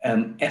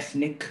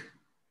ethnic,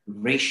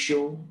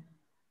 racial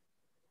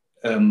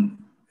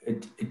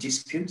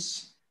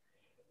disputes?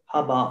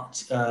 How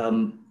about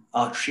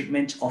our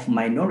treatment of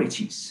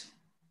minorities?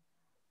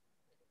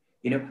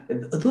 You know,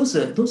 those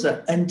are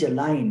the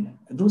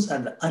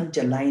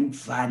underlying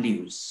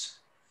values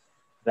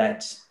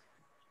that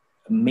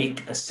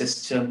make a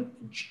system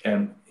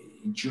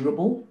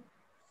durable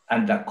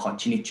and that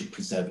continue to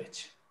preserve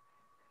it.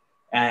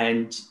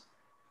 And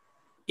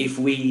if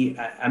we,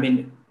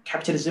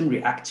 capitalism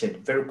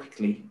reacted very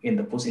quickly in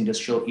the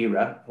post-industrial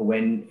era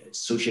when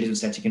socialism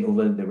started taking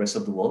over the rest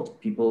of the world.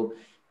 People,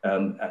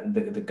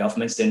 the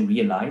governments then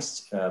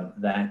realized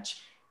that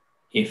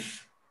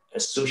if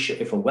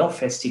a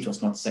welfare state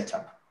was not set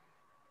up,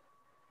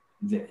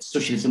 the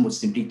socialism would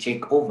simply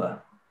take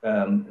over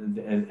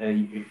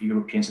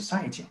European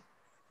society.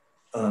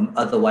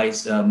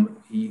 Otherwise,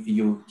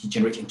 you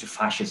degenerate into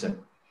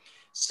fascism.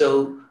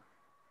 So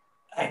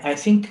I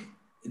think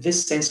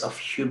this sense of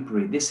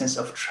hubris, this sense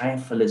of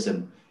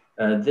triumphalism,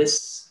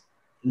 this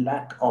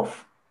lack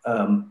of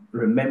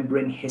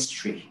remembering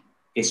history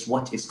is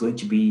what is going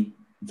to be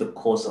the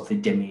cause of the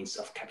demise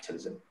of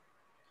capitalism.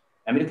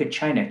 I mean, look at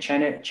China.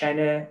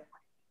 China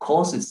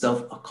calls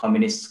itself a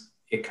communist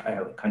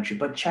country,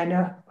 but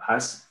China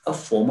has a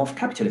form of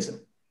capitalism.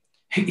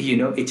 You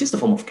know, it is a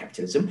form of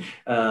capitalism.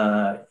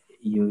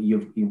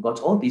 You've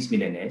got all these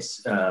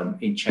millionaires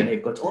in China.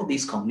 You've got all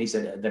these companies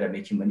that are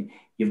making money.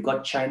 You've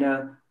got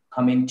China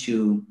coming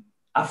to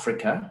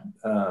Africa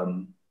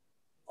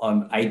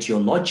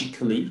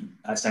ideologically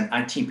as an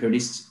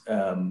anti-imperialist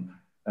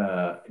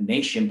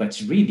nation,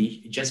 but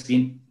really just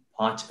being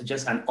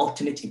just an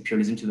alternate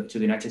imperialism to the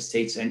United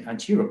States and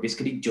to Europe,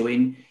 basically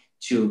doing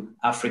to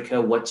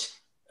Africa what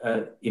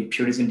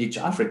imperialism did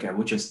to Africa,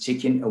 which was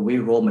taking away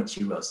raw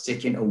materials,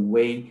 taking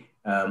away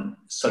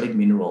solid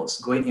minerals,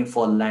 going in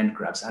for land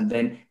grabs, and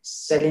then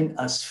selling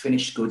us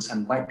finished goods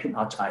and wiping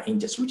out our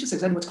industry, which is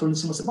exactly what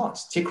colonialism was about.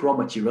 Take raw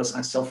materials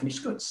and sell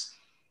finished goods.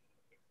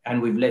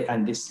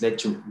 And this led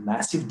to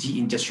massive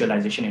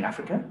deindustrialization in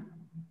Africa,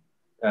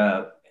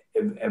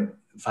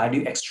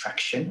 value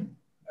extraction,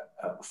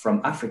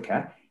 from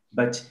Africa,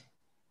 but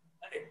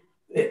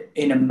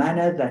in a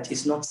manner that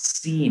is not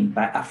seen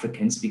by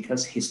Africans,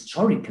 because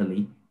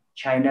historically,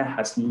 China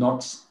has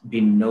not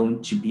been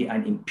known to be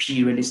an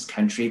imperialist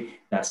country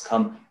that's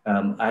come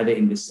either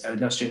in this,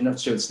 not sure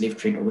with slave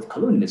trade or with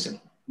colonialism,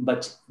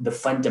 but the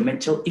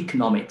fundamental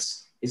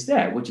economics is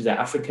there, which is that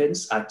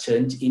Africans are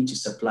turned into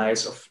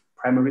suppliers of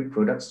primary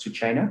products to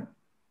China,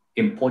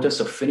 importers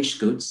of finished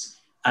goods,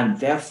 and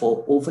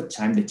therefore, over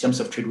time, the terms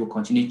of trade will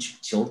continue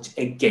to tilt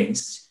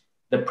against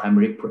the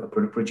primary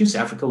product producer.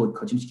 Africa will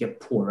continue to get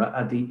poorer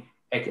at the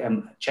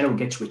China will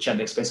get richer at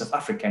the expense of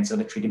Africa and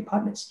other trading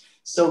partners.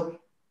 So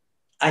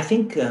I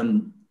think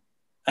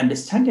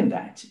understanding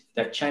that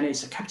China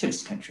is a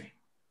capitalist country,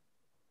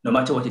 no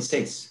matter what it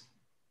says,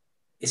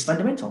 is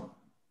fundamental.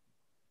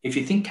 If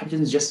you think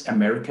capitalism is just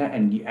America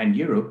and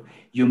Europe,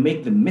 you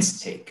make the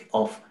mistake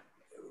of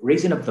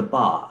raising up the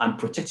bar and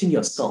protecting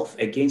yourself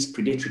against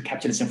predatory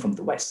capitalism from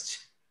the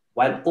West,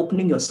 while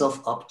opening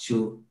yourself up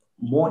to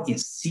more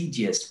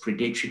insidious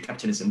predatory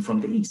capitalism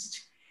from the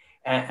East.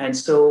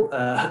 So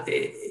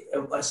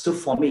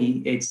for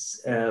me,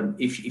 it's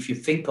if you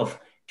think of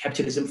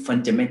capitalism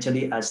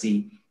fundamentally as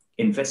the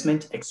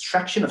investment,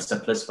 extraction of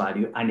surplus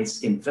value, and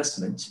its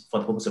investment for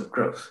the purpose of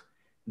growth,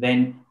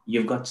 then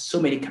you've got so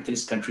many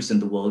capitalist countries in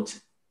the world,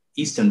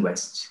 East and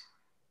West.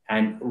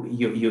 And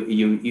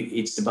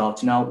it's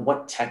about now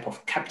what type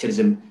of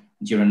capitalism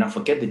do you run? Now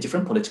forget the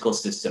different political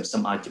systems.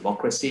 Some are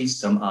democracies,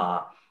 some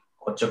are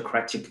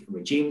autocratic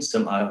regimes,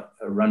 some are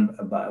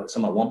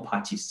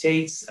one-party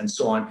states, and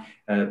so on.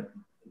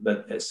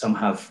 But some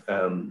have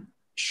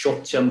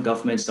short-term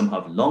governments, some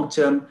have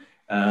long-term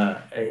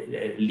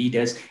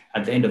leaders.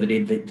 At the end of the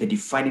day, the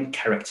defining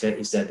character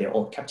is that they're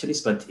all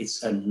capitalists, but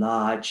it's a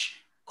large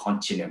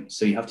continuum.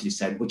 So you have to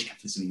decide which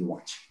capitalism you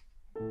want.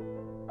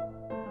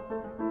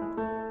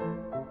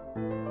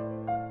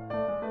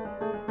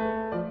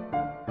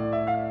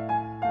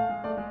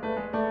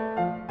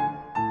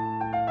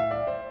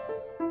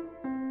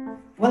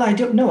 Well, I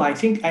don't know. I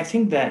think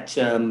that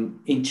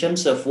in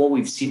terms of what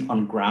we've seen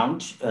on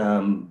ground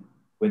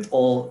with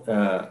all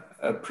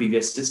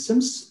previous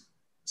systems,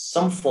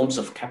 some forms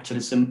of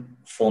capitalism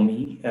for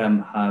me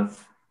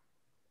have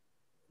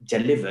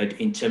delivered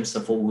in terms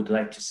of what we would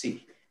like to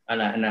see.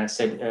 And I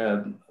said,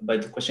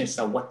 but the question is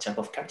now, what type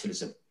of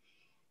capitalism?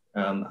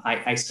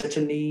 I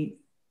certainly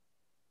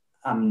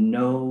am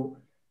no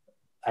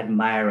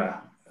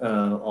admirer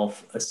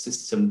of a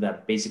system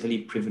that basically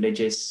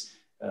privileges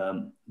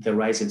the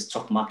rise in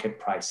stock market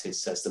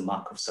prices as the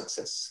mark of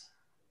success,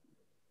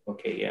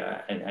 okay,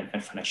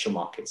 and financial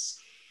markets.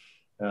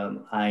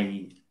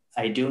 I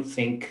don't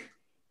think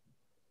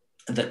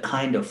the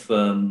kind of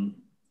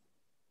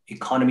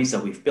economies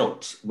that we've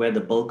built, where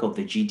the bulk of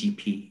the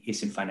GDP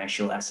is in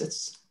financial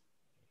assets,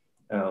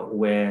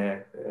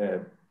 where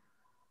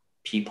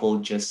people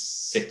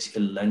just sit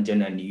in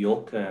London and New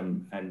York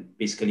and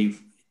basically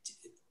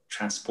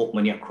transport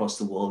money across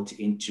the world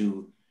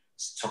into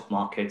stock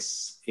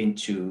markets,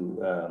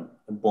 into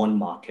bond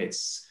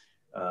markets,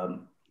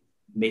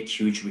 make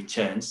huge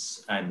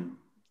returns and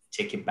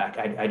take it back.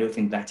 I don't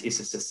think that is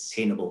a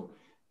sustainable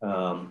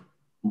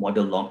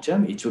model long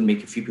term. It will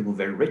make a few people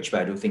very rich,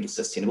 but I don't think it's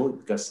sustainable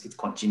because it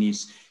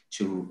continues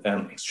to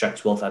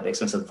extract wealth at the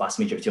expense of the vast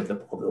majority of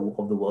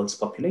the world's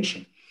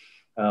population.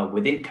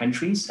 Within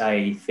countries,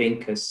 I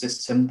think a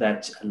system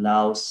that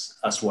allows,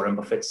 as Warren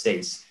Buffett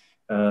says,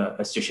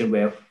 a situation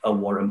where a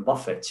Warren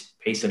Buffett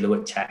pays a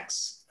lower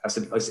tax,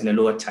 as in a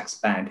lower tax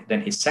band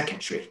than his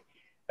secretary,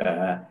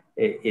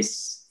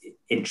 is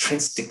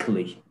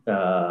intrinsically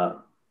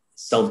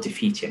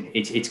self-defeating.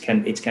 It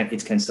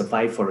can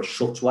survive for a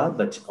short while,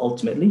 but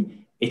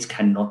ultimately it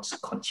cannot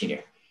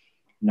continue.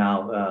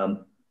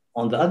 Now,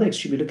 on the other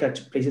extreme, you look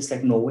at places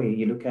like Norway.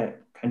 You look at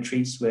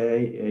countries where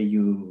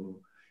the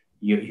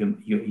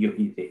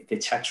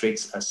tax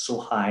rates are so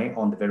high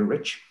on the very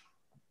rich,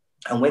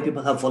 and where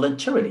people have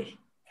voluntarily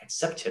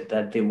accepted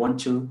that they want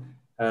to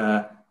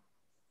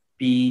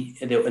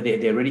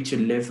they're ready to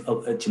live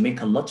to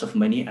make a lot of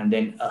money and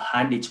then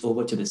hand it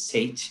over to the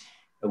state,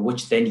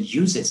 which then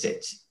uses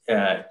it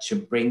to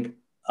bring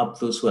up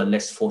those who are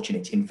less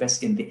fortunate,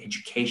 invest in the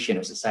education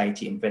of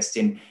society, invest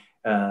in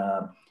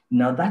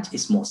now that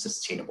is more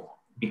sustainable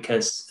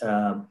because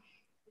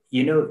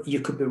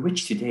you could be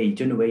rich today, you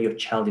don't know where your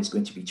child is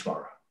going to be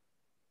tomorrow.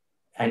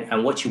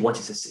 And what you want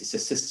is a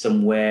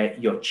system where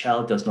your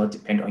child does not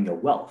depend on your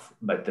wealth,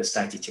 but the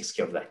society takes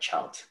care of that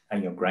child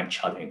and your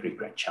grandchild and your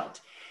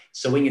great-grandchild.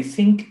 So when you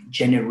think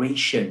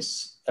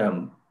generations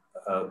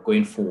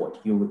going forward,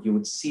 you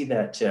would see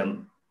that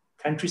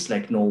countries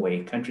like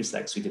Norway, countries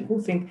like Sweden,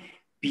 who think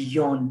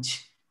beyond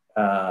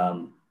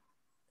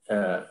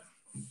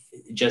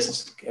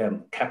just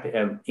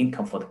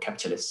income for the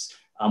capitalists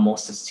are more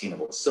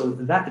sustainable. So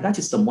that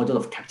is the model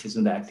of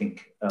capitalism that I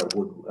think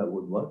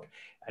would work.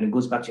 And it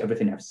goes back to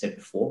everything I've said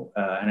before.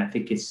 And I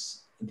think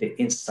it's the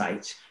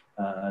insight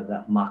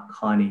that Mark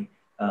Carney,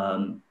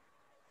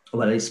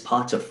 it's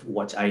part of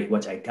what I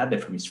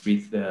gathered from his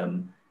brief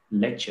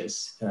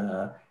lectures,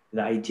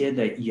 the idea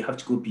that you have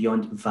to go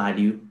beyond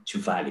value to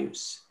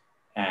values,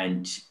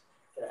 and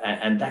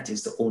that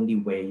is the only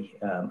way.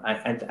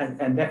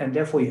 And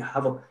therefore, you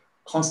have a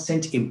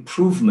constant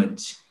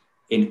improvement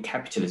in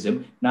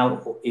capitalism.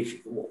 Now,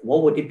 if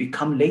what would it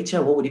become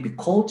later? What would it be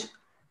called?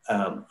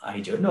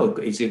 I don't know.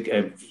 Is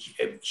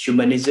it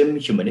humanism,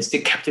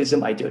 humanistic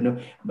capitalism? I don't know.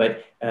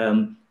 But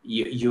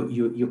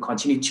you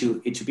continue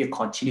to it to be a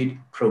continued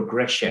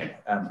progression.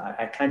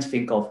 I can't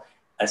think of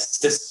a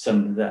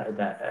system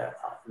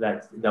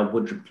that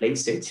would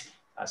replace it.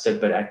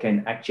 But I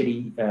can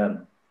actually,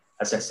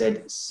 as I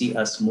said, see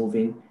us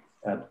moving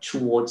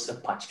towards a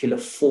particular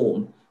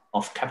form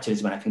of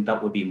capitalism, and I think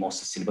that would be more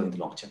sustainable in the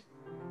long term.